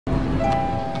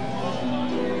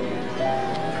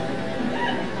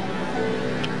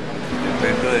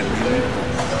hablando de mí mismo.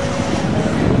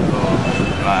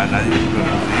 No a nadie lo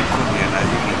rico, ni a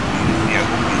nadie ni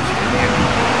hago miseria, ni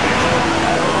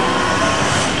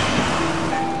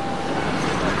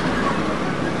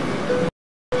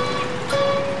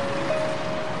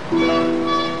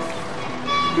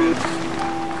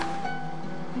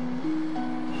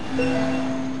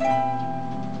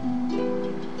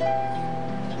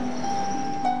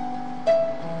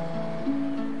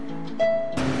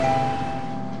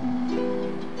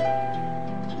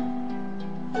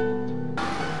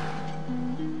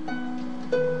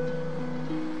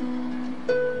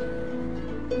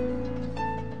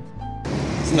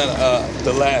It's not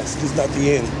the last. This is not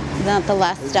the end. Not the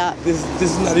last stop. This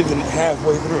is not even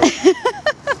halfway through.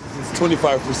 It's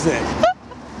 25%.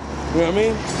 You know what I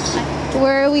mean?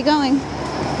 Where are we going?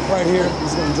 Right here.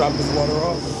 He's gonna drop his water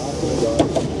off.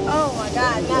 Oh my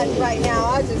God! Not right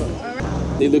now.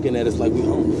 They looking at us like we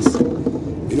homeless.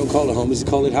 You don't call it homeless. You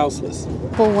call it houseless.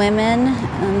 Couple women,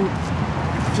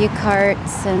 a few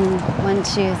carts, and 1,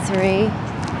 2, 3.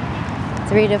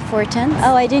 3 to 4 tents.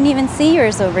 Oh, I didn't even see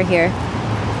yours over here.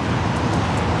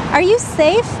 Are you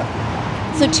safe?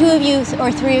 So 2 of you or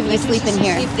 3 of you sleep in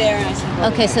here? Sleep there and I sleep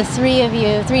over Okay, so 3 of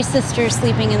you, 3 sisters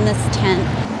sleeping in this tent.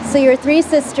 So you're 3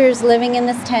 sisters living in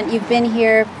this tent. You've been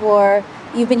here for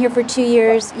 2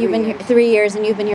 years. You've been here 3 years, and you've been here